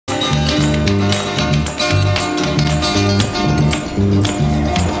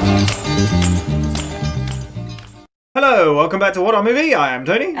Hello, welcome back to WhatAreMovie. I am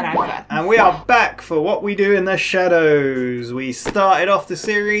Tony. And I'm Claire. And we are back for What We Do in the Shadows. We started off the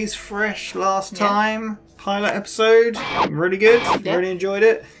series fresh last time. Pilot episode. Really good. Yeah. Really enjoyed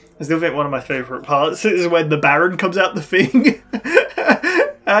it. I still think one of my favourite parts is when the Baron comes out the thing.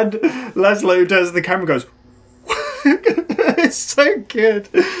 And Laszlo does the camera goes... It's so good.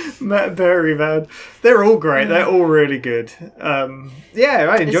 Matt Berry, man. They're all great. They're all really good. Yeah,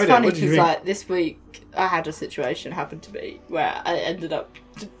 I enjoyed it. It's funny What did you because think? like this week I had a situation happen to me where I ended up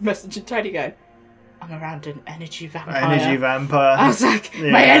messaging Tony going, I'm around an energy vampire. Energy vampire. I was like,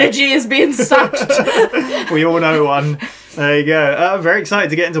 my energy is being sucked. We all know one. There you go. Very excited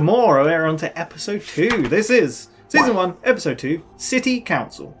to get into more. We're on to episode 2. This is season 1, episode 2, City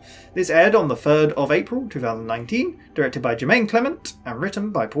Council. This aired on the 3rd of April 2019, directed by Jemaine, Clement, and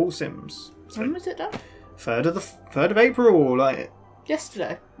written by Paul Sims. So, When was it done? 3rd of April, like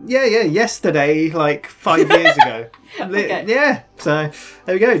Yesterday. yeah, yesterday, like 5 years ago. Okay. Yeah, so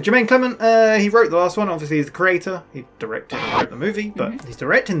there we go. Jemaine Clement, he wrote the last one. Obviously, he's the creator. He directed and wrote the movie, but he's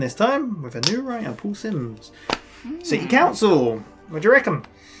directing this time with a new writer, Paul Sims. City Council. What do you reckon?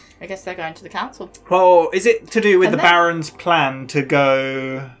 I guess they're going to the council. Well, is it to do with And the then- Baron's plan to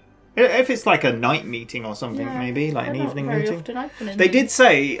go... If it's like a night meeting or something, maybe, like an They're not evening very meeting. often open in They the- did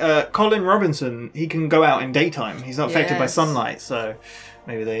say Colin Robinson, he can go out in daytime. He's not affected by Yes. sunlight, so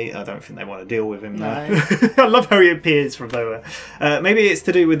maybe I don't think they want to deal with him now. No. I love how he appears from nowhere. Maybe it's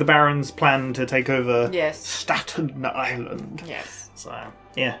to do with the Baron's plan to take over Yes. Staten Island. Yes. So,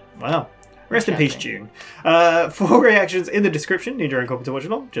 yeah, wow. Rest in peace, June. For reactions in the description, need your own copy to watch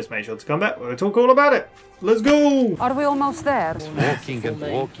along. Just make sure to come back. We'll talk all about it. Let's go! Are we almost there?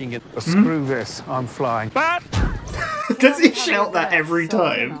 Walking and screw this, I'm flying. But Does he shout that every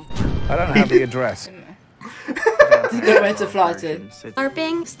time? I don't have the address. Nowhere to fly to.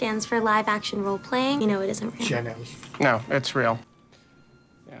 LARPing stands for live action role playing. You know, it isn't real. Channels. No, it's real.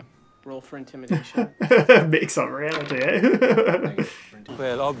 Roll for intimidation. Mix up reality, eh?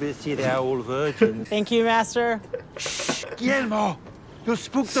 Well, obviously they're all virgins. Thank you, Master. Guillermo, you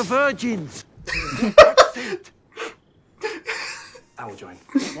spooked the virgins. I will join.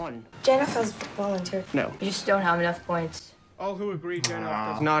 One. Jennifer's volunteer. No. You just don't have enough points. All who agree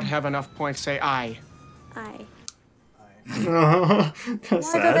Jennifer does not have enough points say aye. Aye. That's Why do they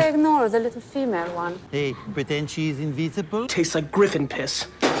sad. ignore the little female one? Hey, pretend she's invisible. Tastes like griffin piss.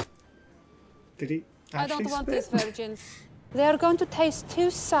 Did he I actually don't want spit? these virgins. They are going to taste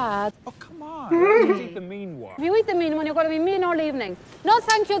too sad. Oh, come on. You eat the mean one. If you eat the mean one, you're going to be mean all evening. No,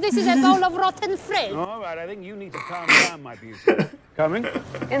 thank you. This is a bowl of rotten fruit. All right, I think you need to calm down, my beauty. Coming?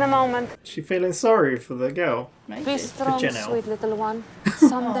 In a moment. She feeling sorry for the girl. Be strong, Janelle. sweet little one.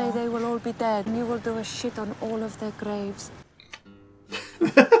 Someday they will all be dead, and you will do a shit on all of their graves.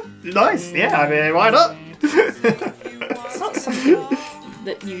 Nice, yeah, I mean, why not? It's not something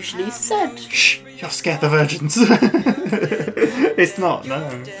that usually said. Shh, you'll scare the virgins. It's not,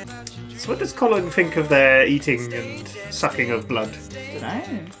 no. So what does Colin think of their eating and sucking of blood?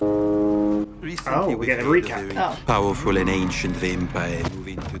 Recently, we're getting a we recap. heard Oh. Powerful and ancient vampire move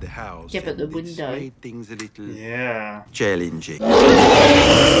into the house. Yeah, but the and it's window. made things a little Yeah. challenging.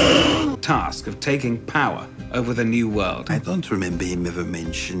 Task of taking power over the new world. I don't remember him ever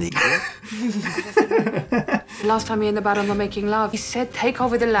mentioning it. Last time me and the Baron were making love, he said take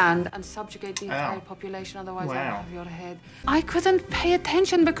over the land and subjugate the entire Ow. population, otherwise Wow. I'll have your head. I couldn't pay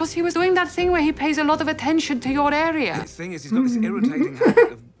attention because he was doing that thing where he pays a lot of attention to your area. The thing is, he's got this irritating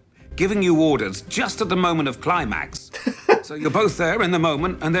habit of giving you orders just at the moment of climax. So you're both there in the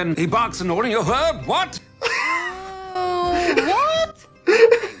moment, and then he barks an order, and you're, what? What?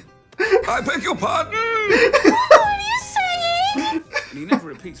 I beg your pardon? What are you saying? And he never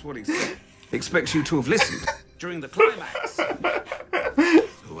repeats what he said. He expects you to have listened during the climax. So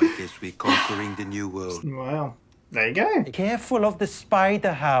I guess we're conquering the new world. Wow. There you go. Careful of the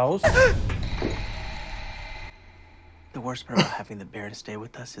spider house. The worst part about having the Baron stay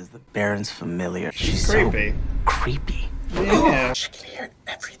with us is the Baron's familiar. She's Creepy. so creepy. Yeah. She can hear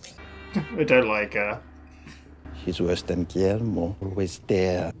everything. I don't like her. He's worse than Guillermo. Always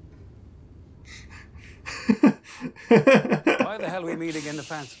there. Why the hell are we meeting in the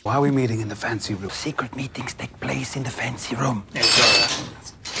fancy? Why are we meeting in the fancy room? Secret meetings take place in the fancy room.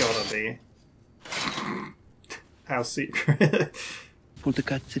 It's gotta be. How secret. Pull the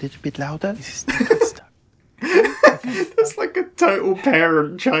guts a little bit louder. That's like a total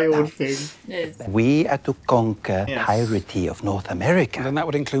parent-child thing. It is. We are to conquer Yes. piracy of North America. Then that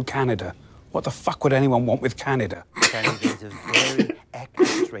would include Canada. What the fuck would anyone want with Canada? Canada is a very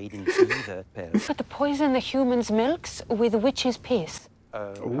active trading fever. Got to poison the humans' milks with witch's piss.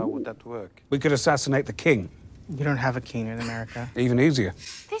 How would that work? We could assassinate the king. We don't have a king in America. Even easier.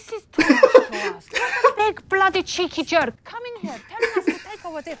 This is too much to ask. Big bloody cheeky jerk coming here telling us to take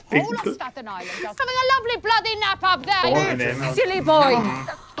over the whole of Staten Island. Just having a lovely bloody nap up there. You silly boy.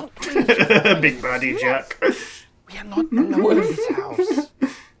 Big bloody jerk. We are not alone in this house.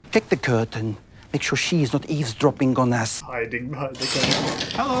 Check the curtain. Make sure she is not eavesdropping on us. Hiding behind the curtain.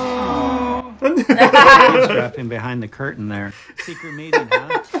 Hello! Eavesdropping behind the curtain there. Secret meeting,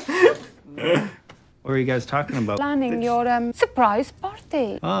 huh? What are you guys talking about? Planning your surprise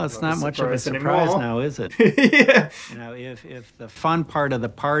party. Oh, it's not much of a surprise now, is it? Yeah. You know, if the fun part of the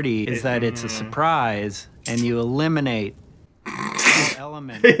party is that it's a surprise and you eliminate the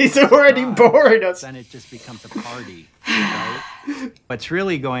element, he's already boring us. then it just becomes a party, right? What's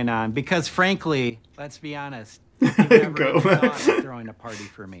really going on? Because frankly, let's be honest, you've never even thought of throwing a party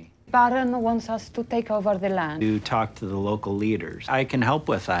for me. Baron wants us to take over the land. To talk to the local leaders. I can help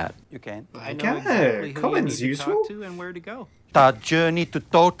with that. You can. I know exactly who Colin's you need useful. to talk to and where to go. Our journey to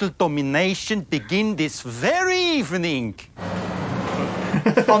total domination begin this very evening.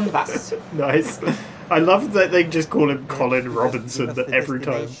 Bombast. Nice. I love that they just call him Colin Robinson every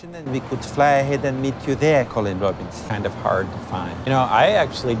time. We could fly ahead and meet you there, Colin Robinson. Kind of hard to find. You know, I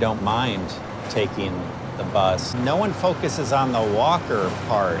actually don't mind taking the bus. No one focuses on the walker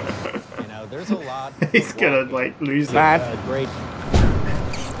part. You know, there's a lot. He's gonna like lose it. Great.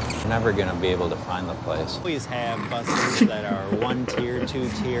 Never gonna be able to find the place. We always have buses that are 1 tier, 2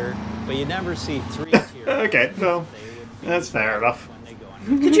 tier, but you never see 3 tier. Okay, well, that's fair enough.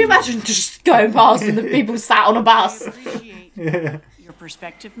 Could you imagine just going past and the people sat on a bus? Your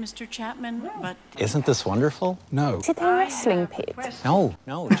perspective, Mr. Chapman, but Isn't this wonderful? No. Is it a wrestling pit? No,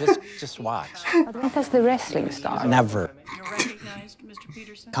 just watch. But when does the wrestling start? Never. you're recognized, Mr.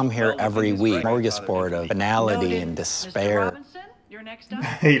 Peterson. Come here every week. Smorgasbord of banality and Mr. despair. Robinson, you're next up.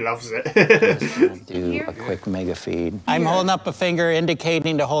 He loves it. Do a quick mega feed. I'm holding up a finger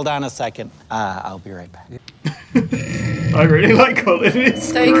indicating to hold on a second. I'll be right back. I really like Colin.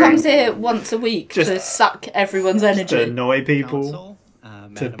 It's So he great. comes here once a week to suck everyone's To energy. annoy people,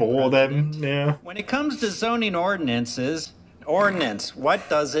 to bore them. Yeah. When it comes to zoning ordinances, what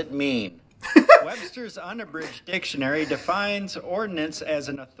does it mean? Webster's unabridged dictionary defines ordinance as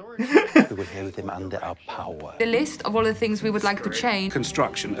an authority. We will have them under our power. The list of all the things we would like to change.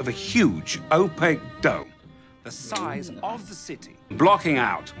 Construction of a huge, opaque dome, the size of the city, blocking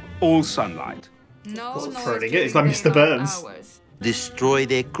out all sunlight. No, Throwing it. It's like Mr. Burns. Destroy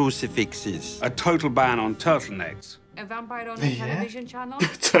their crucifixes. A total ban on turtlenecks. A vampire on the television channel.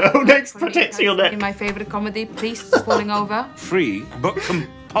 Turtlenecks protects your neck. In my favorite comedy, priests falling over. Free but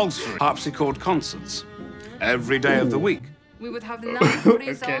compulsory harpsichord concerts every day of the week. We would have 9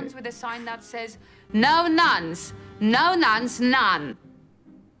 free zones with a sign that says, "No nuns, no nuns, none."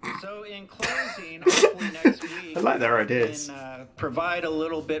 So in closing, hopefully next week, I like their ideas. we can provide a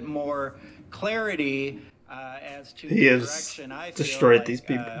little bit more clarity as to He the has direction I feel destroyed like, these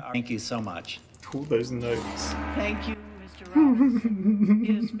people. Thank you so much. All those notes. Thank you, Mr. Robinson.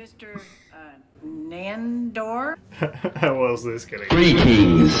 Is Mr. Nandor? How else is this gonna go?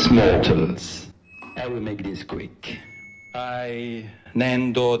 Greetings, mortals. I will make this quick. I,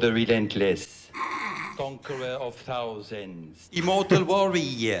 Nandor the Relentless, conqueror of thousands, Immortal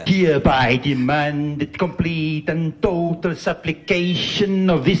warrior. hereby demand the complete and total supplication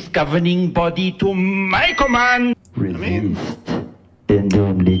of this governing body to my command. Resist, and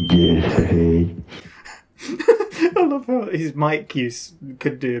only death ahead. I love how his mic use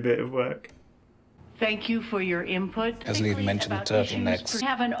could do a bit of work. Thank you for your input. Hasn't even mentioned the turtlenecks.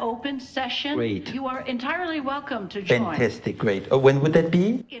 Have an open session. Great. You are entirely welcome to join. Fantastic, great. Oh, when would that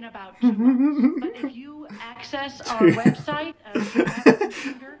be? In about 2 months. But if you access our website, if you have a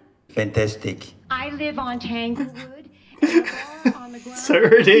computer, Fantastic. I live on Tanglewood. And the bar on the ground So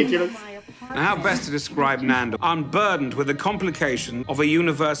ridiculous. Now, how best to describe Nando? Unburdened with the complication of a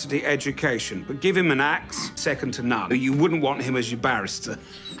university education, but give him an axe, second to none. You wouldn't want him as your barrister.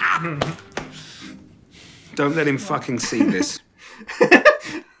 Don't let him fucking see this.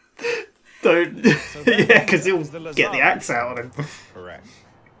 Don't. Yeah, because he'll get the axe out on him. Correct.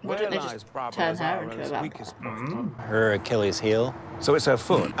 Why don't they just turn her into a vampire? Her Achilles heel. So it's her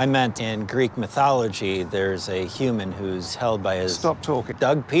foot. I meant in Greek mythology, there's a human who's held by his... Stop talking.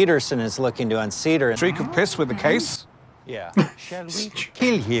 Doug Peterson is looking to unseat her. Streak of piss with the case? Yeah. Shall we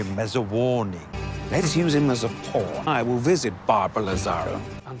kill him as a warning? Let's use him as a pawn. I will visit Barbara Lazaro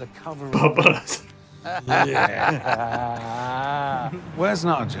under cover of... Bubbles. Yeah. Where's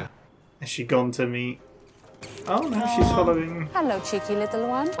Nadja? Has she gone to meet? Oh no, she's following. Hello, cheeky little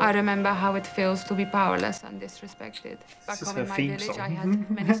one. I remember how it feels to be powerless and disrespected. Back This is home her in my theme village, song. I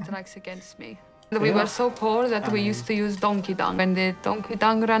had many strikes against me. We were so poor that we used to use donkey dung. When the donkey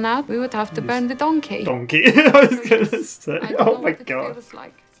dung ran out, we would have to burn the donkey. Donkey. I was gonna say. I don't Oh know my what it god. feels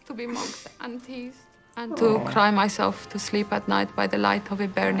like to be mocked and teased and to cry myself to sleep at night by the light of a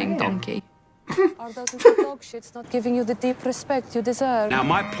burning donkey. Are those little dog shits not giving you the deep respect you deserve? Now,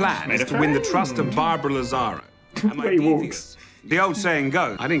 my plan is to win the trust of Barbara Lazaro. Am I devious? The old saying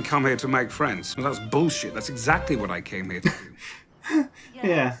goes, I didn't come here to make friends. Well, that's bullshit. That's exactly what I came here to do.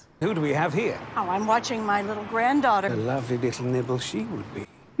 Yeah. Who do we have here? Oh, I'm watching my little granddaughter. A lovely little nibble she would be.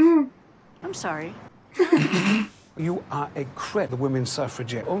 I'm sorry. You are a credit, the women's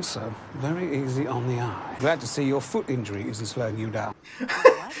suffragette. Also, very easy on the eye. Glad to see your foot injury isn't slowing you down.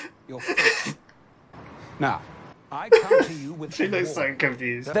 What? Your foot. Now, I come to you with She looks so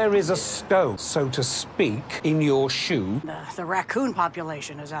confused. There is a stone, so to speak, in your shoe. The raccoon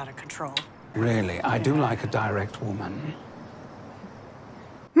population is out of control. Really, I do like a direct woman.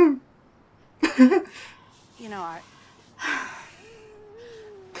 You know,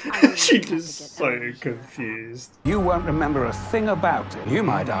 She's just so confused. You won't remember a thing about it. You,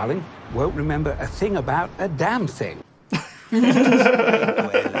 my darling, won't remember a thing about a damn thing.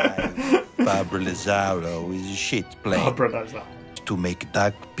 Barbara Lazaro is a shit plane. Barbara Lazaro. To make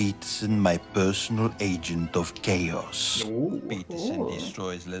Doug Peterson my personal agent of chaos. Ooh. Peterson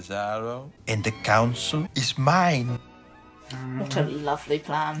destroys Lazaro, and the council is mine. What a lovely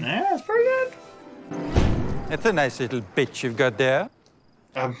plan. Yeah, that's pretty good. It's a nice little bitch you've got there.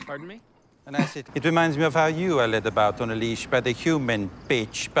 Pardon me? A nice it reminds me of how you are led about on a leash by the human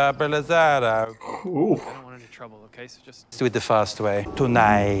bitch, Barbara Lazaro. Ooh. I don't want any trouble, okay? So just Let's do it the fast way.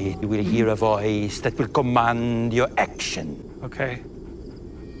 Tonight, you will hear a voice that will command your action. Okay.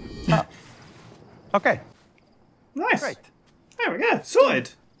 Oh. Okay. Nice. Great. There we go.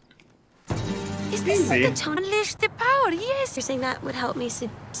 Sorted. Is this like Easy. a tone? Unleash the power, yes! You're saying that would help me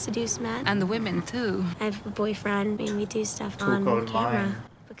seduce men? And the women, too. I have a boyfriend, and we do stuff Talk on online. camera.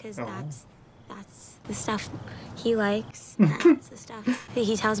 Because Oh. that's the stuff he likes. That's the stuff that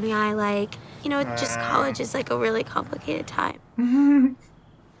he tells me I like. You know, just college is like a really complicated time.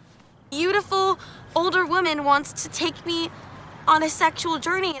 Beautiful older woman wants to take me on a sexual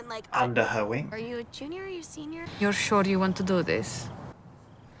journey and like... Under her wing. Are you a junior? Are you a senior? You're sure you want to do this?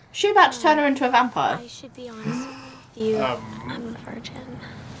 Is she about to turn her into a vampire? I should be honest with you. I'm a virgin.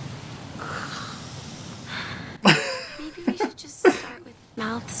 Maybe we should just start with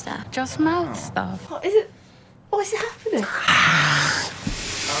mouth stuff. Just mouth stuff. What is it? What is happening?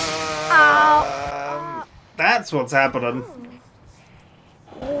 That's what's happening.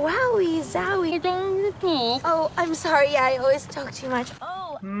 Wowie zowie. Oh, I'm sorry. Yeah, I always talk too much.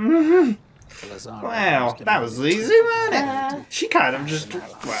 Oh. Wow, that was easy, wasn't it? She kind of just,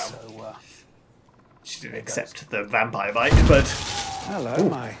 well, she didn't accept the vampire bite, but... Hello,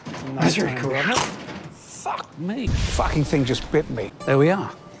 my That's very cool. Fuck me. The fucking thing just bit me. There we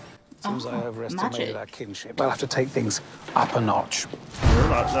are. Seems I magic. overestimated our kinship. I'll have to take things up a notch.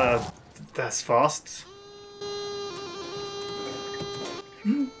 That's fast.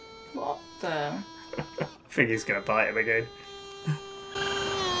 What the? I think he's gonna bite him again.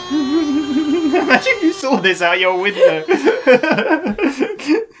 Imagine you saw this out your window.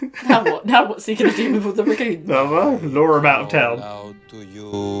 Now what? Now what's he gonna do with all the raccoons? Lure him out of town. Out to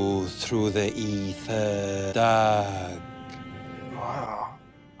you through the ether, Doug. Wow.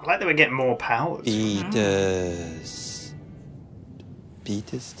 I like that we're getting more powers.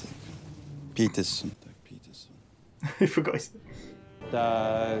 Peterson. Peterson. I forgot his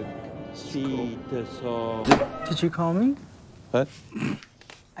Doug Peterson. Did you call me? What?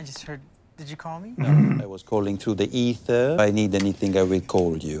 I just heard. Did you call me? No, I was calling through the ether. If I need anything, I will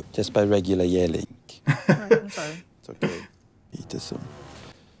call you. Just by regular yelling. I'm sorry. It's okay. Peterson.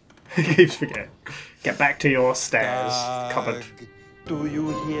 He keeps forgetting. Get back to your stairs, cupboard. Do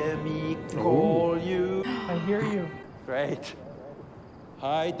you hear me call you? I hear you. Great.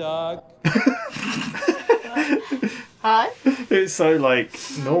 Hi, Doug. Hi. It's so, like,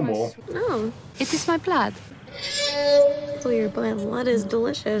 normal. No. It is my blood. Oh, your blood is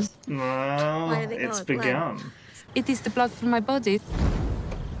delicious. No, Why do they call it's it blood? begun. It is the blood from my body.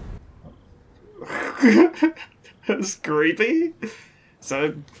 That's creepy.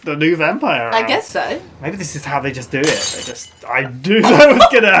 So, the new vampire. I guess so. Maybe this is how they just do it. They just... I knew that was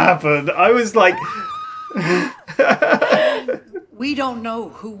gonna happen. I was like... We don't know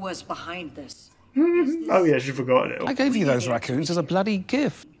who was behind this. Oh yeah, she forgot it. I gave you those raccoons as a bloody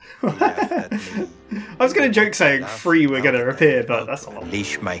gift. I was going to joke saying 3 were going to appear, but that's a lot.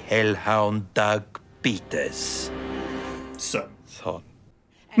 Unleash my hellhound, Doug Peters. Son.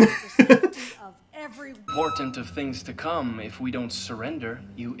 Important of things to come if we don't surrender,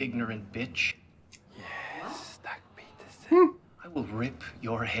 you ignorant bitch. I will rip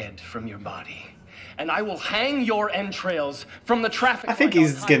your head from your body. And I will hang your entrails from the traffic. I think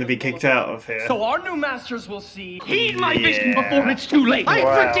he's going to be kicked out of here. So our new masters will see. Heed my vision before it's too late. Wow.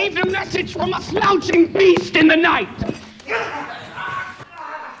 I've received a message from a slouching beast in the night.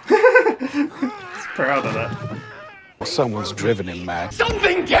 He's proud of that. Someone's driven him mad.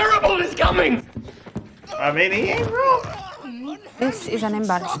 Something terrible is coming. I mean, he ain't wrong. This is an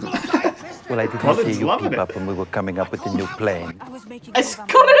embarrassment. Well, I didn't Colin's see you loving keep it. up when we were coming up with a new plane. It's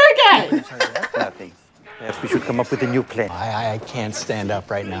Colin again! Nothing. Perhaps we should come up with a new plane. I can't stand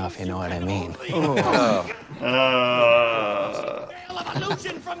up right now, if you know what I mean.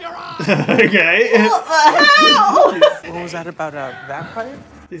 Okay. What the hell? What was that about a vampire?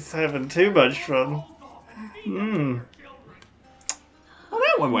 He's having too much fun. Oh,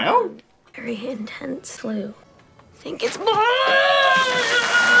 that went well. Very intense flu. I think it's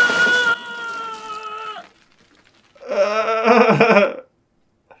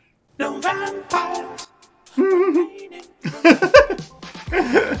No vampires.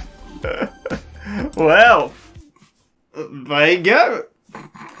 Well, there you go.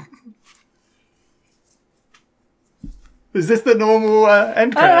 Is this the normal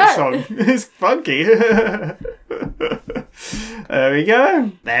end credit song? It's funky. There we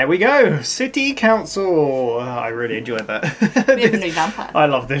go. There we go. City Council. I really enjoyed that. We have a new vampire. I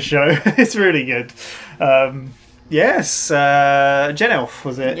love this show. It's really good. Yes. Jen Elf,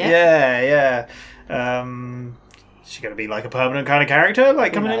 was it? Yeah. Yeah. Is she going to be like a permanent kind of character,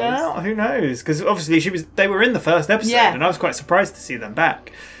 like coming in and out? Who knows? Because obviously they were in the first episode, and I was quite surprised to see them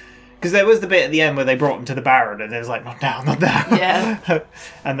back. Because there was the bit at the end where they brought him to the Baron, and it was like, not down, not down. Yeah.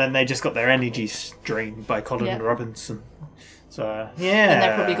 And then they just got their energy drained by Colin Robinson. So, yeah. And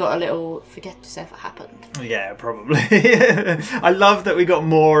they probably got a little, forget this ever happened. Yeah, probably. I love that we got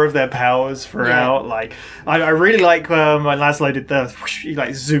more of their powers throughout. Yeah. Like, I really like when Laszlo did the, he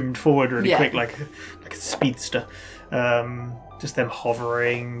like zoomed forward really quick, like a speedster. Just them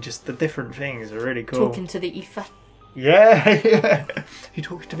hovering, just the different things are really cool. Talking to the ether. Yeah. You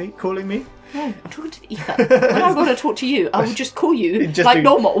talking to me? Calling me? No, I'm talking to the ether. When I want to talk to you, I will just call you Just like do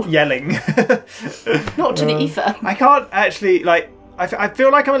normal. Yelling. Not to the ether. I can't actually, like, I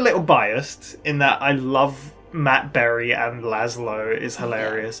feel like I'm a little biased in that I love Matt Berry and Laszlo is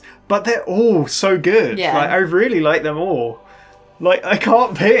hilarious. But they're all so good. Yeah. Like, I really like them all. Like, I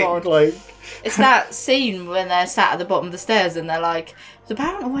can't pick. God. Like, it's that scene when they're sat at the bottom of the stairs and they're like, the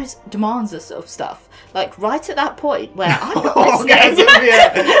Baron always demands this sort of stuff. Like, right at that point where I'm not listening. yeah.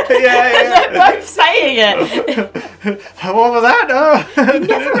 They're both saying it. What was that? He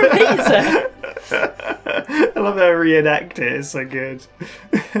never repeats it. I love how they reenact it. It's so good.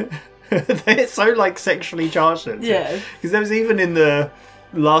 They're so, like, sexually charged. Yeah. Because there was even in the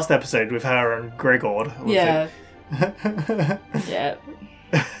last episode with her and Gregor. Yeah. Yeah.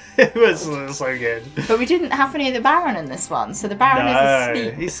 It was so good. But we didn't have any of the Baron in this one, so the Baron is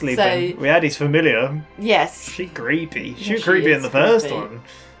asleep. He's sleeping. So, We had his familiar. yes. She creepy. She Yeah, was she creepy in is the first creepy. one.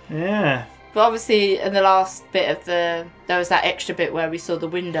 Yeah. But obviously, in the last bit of there was that extra bit where we saw the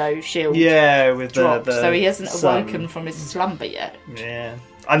window shield Yeah, with dropped, the so he hasn't sun. awoken from his slumber yet. Yeah.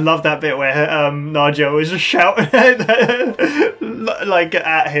 I love that bit where Nadia was just shouting like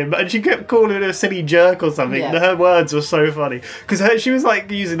at him, and she kept calling him a silly jerk or something. Yeah. Her words were so funny because she was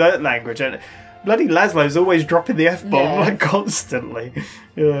like using that language, and bloody Laszlo's always dropping the F-bomb Yeah. like constantly.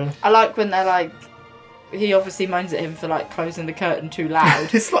 Yeah. I like when they're like, he obviously moans at him for like closing the curtain too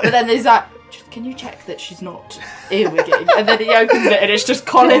loud, It's like- but then he's like, just, can you check that she's not earwigging? And then he opens it and it's just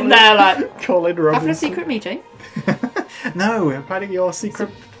Colin there like, Colin Robinson. having a secret meeting. No, we're planning your secret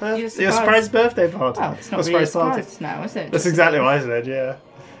Your your surprise birthday party. Well, it's not Or really a party. surprise now, is it? That's Just- exactly what I said, yeah.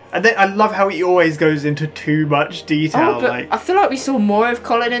 And then I love how he always goes into too much detail. Oh, but like, I feel like we saw more of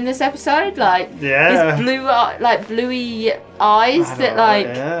Colin in this episode. Like, Yeah. his bluey eyes I that don't like,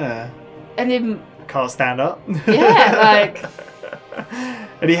 know, yeah. and him, Can't stand up. yeah, like,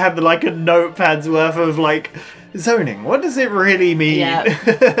 And he had like a notepad's worth of like zoning. What does it really mean?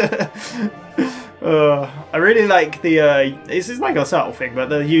 Yeah. I really like the. This is like a subtle thing, but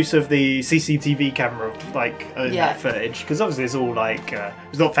the use of the CCTV camera, like in Yeah. that footage, because obviously it's all like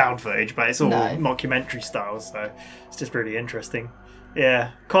it's not found footage, but it's all No. mockumentary style, so it's just really interesting.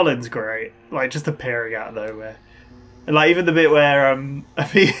 Yeah, Colin's great. Like just appearing out of nowhere. And like even the bit where I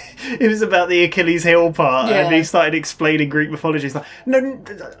think it was about the Achilles heel part, and Yeah. he started explaining Greek mythology. He's like, no,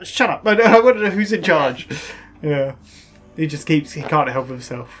 shut up! I want to know who's in charge. Yeah, he just keeps. He can't help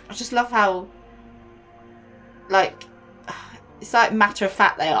himself. I just love how, like, it's like matter of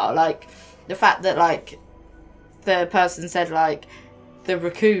fact they are. Like, the fact that, like, the person said, like, the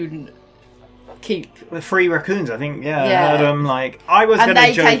raccoon keep the 3 raccoons. I think. Yeah, Yeah. I heard them. Like I was and going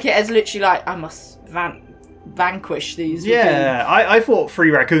they to take it as literally like I must vanquish these. Yeah, I thought 3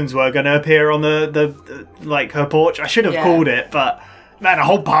 raccoons were going to appear on the like her porch. I should have called it, but man, a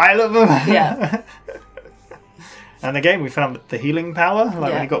whole pile of them. Yeah. And again, we found the healing power,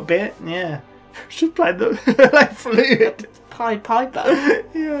 like when he got bit. Yeah, just played the like flute. Pied Piper.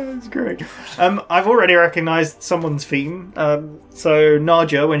 Yeah, it's great. I've already recognised someone's theme. So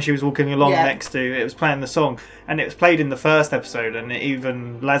Nadia, when she was walking along next to it, was playing the song, and it was played in the first episode. And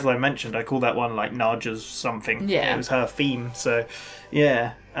even Laszlo mentioned, I call that one like Nadia's something. Yeah, it was her theme. So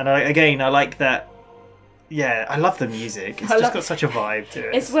yeah, and I like that. Yeah, I love the music. It's just got such a vibe to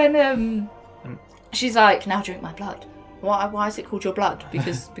it. It's when she's like, "Now drink my blood." Why is it called your blood?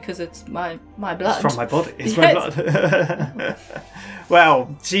 Because it's my blood. It's from my body. It's my blood.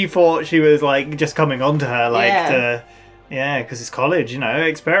 Well, she thought she was like just coming onto her, like because it's college, you know,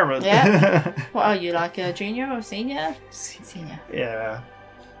 experiment. Yeah. What are you, like a junior or senior? Senior. Yeah.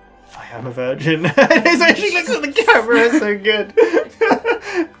 I am a virgin. So she looks at the camera. It's so good.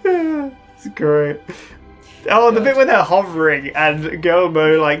 It's great. Oh, the bit when they're hovering and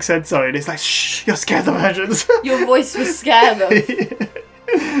Gelmo like said something, it's like, shh, you're scared the virgins. Your voice was scare them.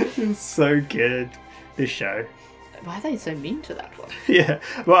 It's so good, this show. Why are they so mean to that one? Yeah.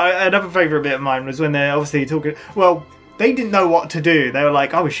 Well, another favourite bit of mine was when they're obviously talking. Well, they didn't know what to do. They were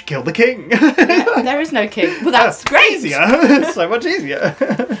like, oh, we should kill the king. Yeah, there is no king. Well, that's great. Easier. So much easier.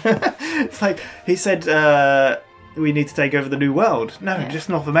 It's like, he said, we need to take over the New World. No, just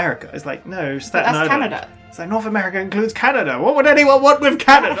North America. It's like, no, Staten Island. Canada. It's like, North America includes Canada. What would anyone want with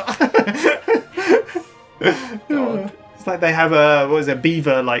Canada? God. It's like they have a, what is it,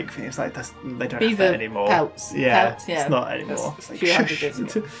 beaver, like, it's like, they don't have that anymore. Pelts. Yeah, Pelts, yeah. It's not anymore. It's like, few hundred years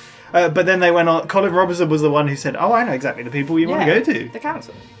ago. But then they went on, Colin Robertson was the one who said, oh, I know exactly the people you want to go to. The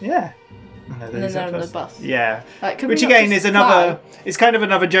council. Yeah. And then they're on the bus. Yeah. Like, which again is another, it's kind of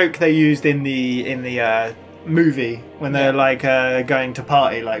another joke they used in the movie when they're like going to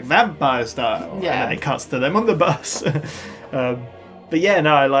party like vampire style, and then it cuts to them on the bus. But yeah,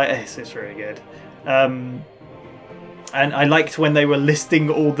 no, I like it's really good. And I liked when they were listing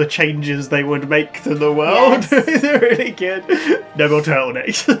all the changes they would make to the world. Yes. It's really good. No more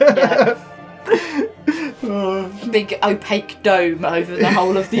turtlenecks. Big opaque dome over the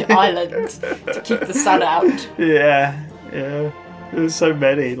whole of the island to keep the sun out. Yeah. There's so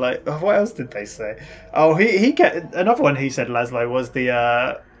many. Like, what else did they say? Oh, he get another one. He said Laszlo was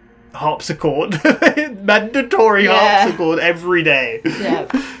the harpsichord, mandatory harpsichord every day.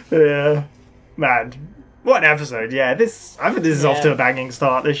 Yeah, man, what an episode! Yeah, I think this is off to a banging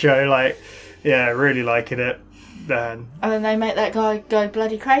start. This show, like, really liking it. And then they make that guy go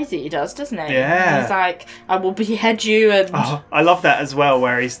bloody crazy. He does, doesn't he? Yeah. He's like, I will behead you. And I love that as well,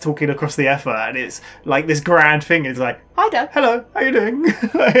 where he's talking across the effort, and it's like this grand thing. It's like, hi, Dad. Hello, how you doing?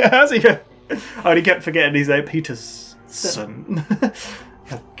 How's it going? I only kept forgetting he's like Peter's son.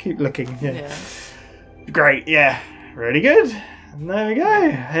 I keep looking. Yeah. Great. Yeah. Really good. And there we go.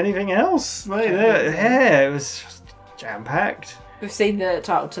 Anything else? Yeah, it was just jam-packed. We've seen the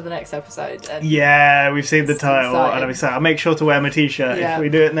title to the next episode. And we've seen the title, and I'm excited. I'll make sure to wear my t-shirt if we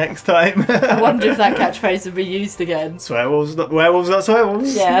do it next time. I wonder if that catchphrase will be used again. Werewolves, not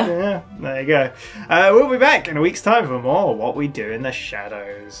werewolves. Yeah. There you go. We'll be back in a week's time for more What We Do in the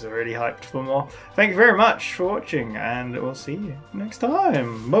Shadows. Really hyped for more. Thank you very much for watching, and we'll see you next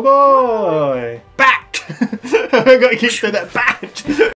time. Bye-bye. Bat! I've got to keep doing that bat!